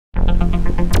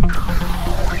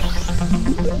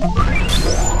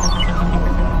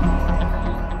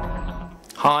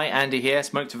Hi, Andy here,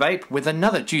 Smoke to Vape, with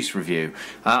another juice review.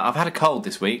 I've had a cold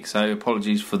this week, so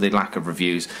apologies for the lack of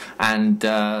reviews. And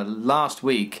last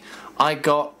week I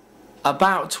got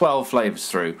about 12 flavours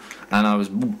through, and I was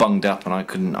bunged up, and I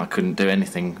couldn't do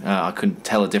anything. I couldn't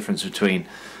tell the difference between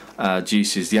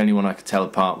juices. The only one I could tell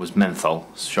apart was menthol,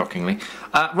 shockingly.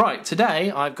 Right, today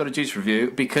I've got a juice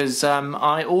review because when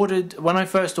I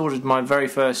first ordered my very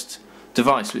first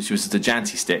device, which was the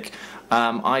Janty stick,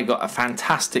 I got a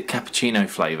fantastic cappuccino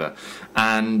flavour,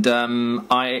 and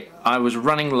I was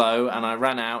running low and I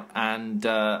ran out, and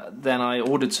then I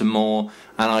ordered some more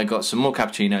and I got some more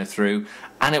cappuccino through,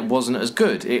 and it wasn't as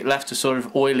good. It left a sort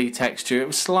of oily texture. It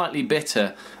was slightly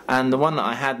bitter, and the one that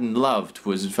I had and loved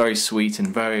was very sweet and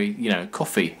very, you know,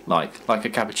 coffee-like, like a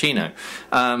cappuccino,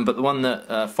 but the one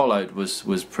that followed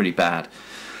was pretty bad.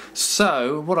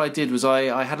 So what I did was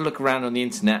I had a look around on the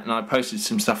internet, and I posted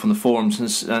some stuff on the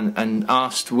forums and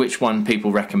asked which one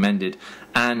people recommended,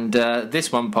 and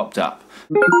this one popped up.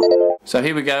 So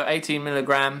here we go,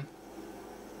 18mg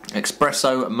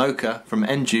Expresso Mocha from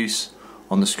EnJuice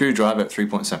on the screwdriver at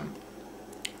 3.7.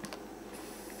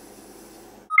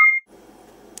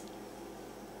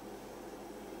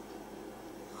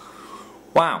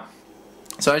 Wow.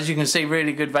 So as you can see,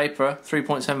 really good vapor,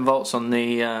 3.7 volts on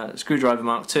the screwdriver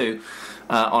Mark II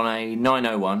on a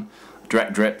 901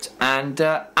 direct dripped, and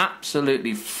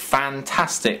absolutely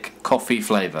fantastic coffee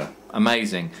flavour,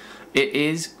 amazing. It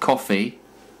is coffee,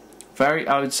 very,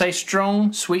 I would say,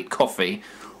 strong sweet coffee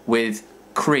with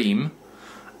cream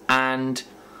and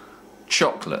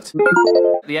chocolate.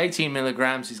 The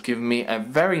 18mg is giving me a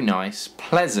very nice,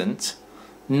 pleasant,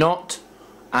 not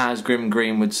as Grim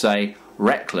Green would say,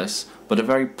 reckless, but a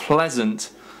very pleasant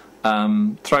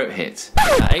throat hit.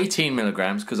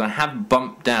 18mg, because I have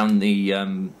bumped down the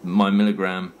my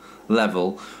milligram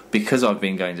level because I've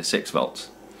been going to 6 volts.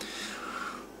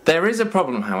 There is a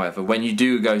problem, however, when you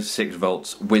do go to 6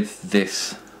 volts with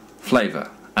this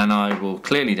flavour, and I will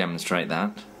clearly demonstrate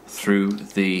that through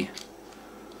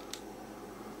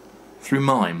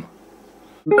mime.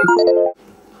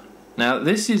 Now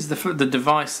this is the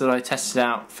device that I tested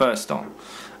out first on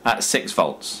at 6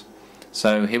 volts.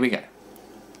 So here we go.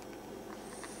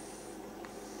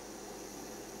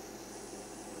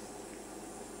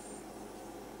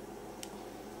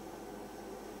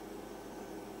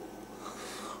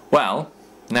 Well,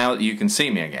 now that you can see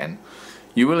me again,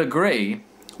 you will agree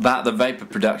that the vapor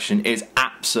production is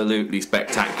absolutely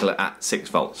spectacular at 6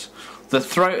 volts. The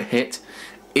throat hit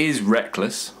is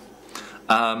reckless,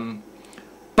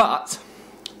 but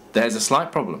there's a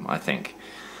slight problem, I think.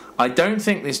 I don't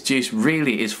think this juice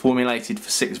really is formulated for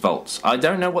 6 volts. I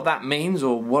don't know what that means,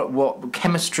 or what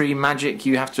chemistry magic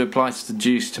you have to apply to the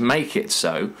juice to make it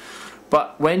so,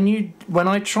 but when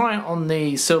I try it on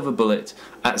the Silver Bullet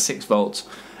at 6 volts,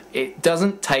 it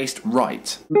doesn't taste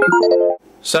right.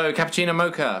 So Cappuccino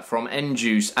Mocha from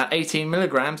EnJuice at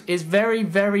 18mg is very,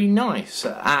 very nice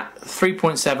at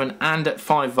 3.7 and at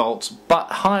 5 volts, but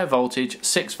higher voltage,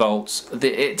 6 volts.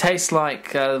 It tastes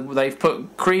like they've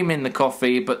put cream in the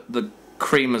coffee, but the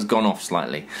cream has gone off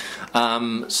slightly.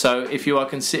 So if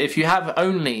you have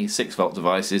only 6 volt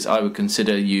devices, I would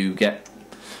consider you get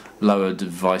lower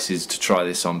devices to try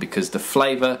this on, because the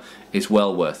flavour is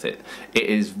well worth it. It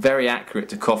is very accurate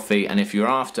to coffee, and if you're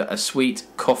after a sweet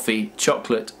coffee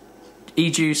chocolate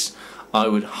e-juice, I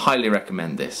would highly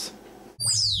recommend this.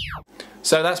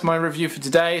 So that's my review for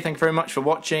today. Thank you very much for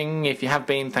watching. If you have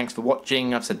been, thanks for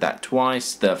watching. I've said that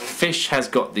twice. The fish has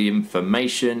got the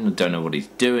information. I don't know what he's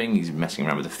doing. He's messing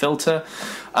around with the filter.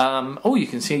 Oh, you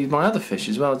can see my other fish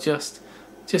as well, just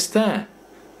there.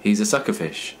 He's a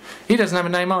suckerfish. He doesn't have a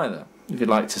name either. If you'd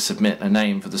like to submit a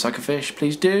name for the suckerfish,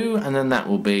 please do, and then that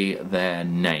will be their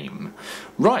name.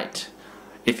 Right,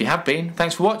 if you have been,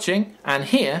 thanks for watching, and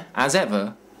here, as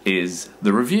ever, is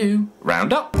the review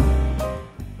roundup.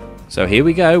 So here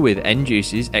we go with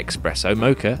EnJuice's Expresso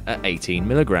Mocha at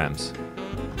 18mg.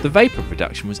 The vapor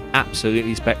production was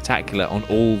absolutely spectacular on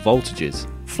all voltages.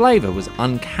 Flavour was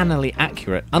uncannily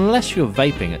accurate unless you're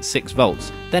vaping at 6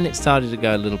 volts, then it started to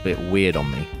go a little bit weird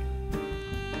on me.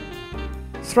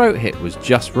 Throat hit was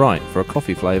just right for a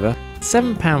coffee flavour.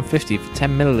 £7.50 for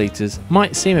 10ml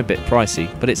might seem a bit pricey,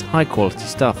 but it's high quality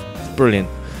stuff. It's brilliant.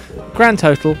 Grand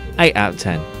total, 8 out of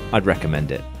 10. I'd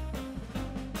recommend it.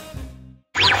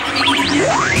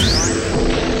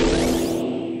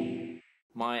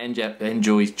 My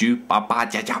EnJuice juice.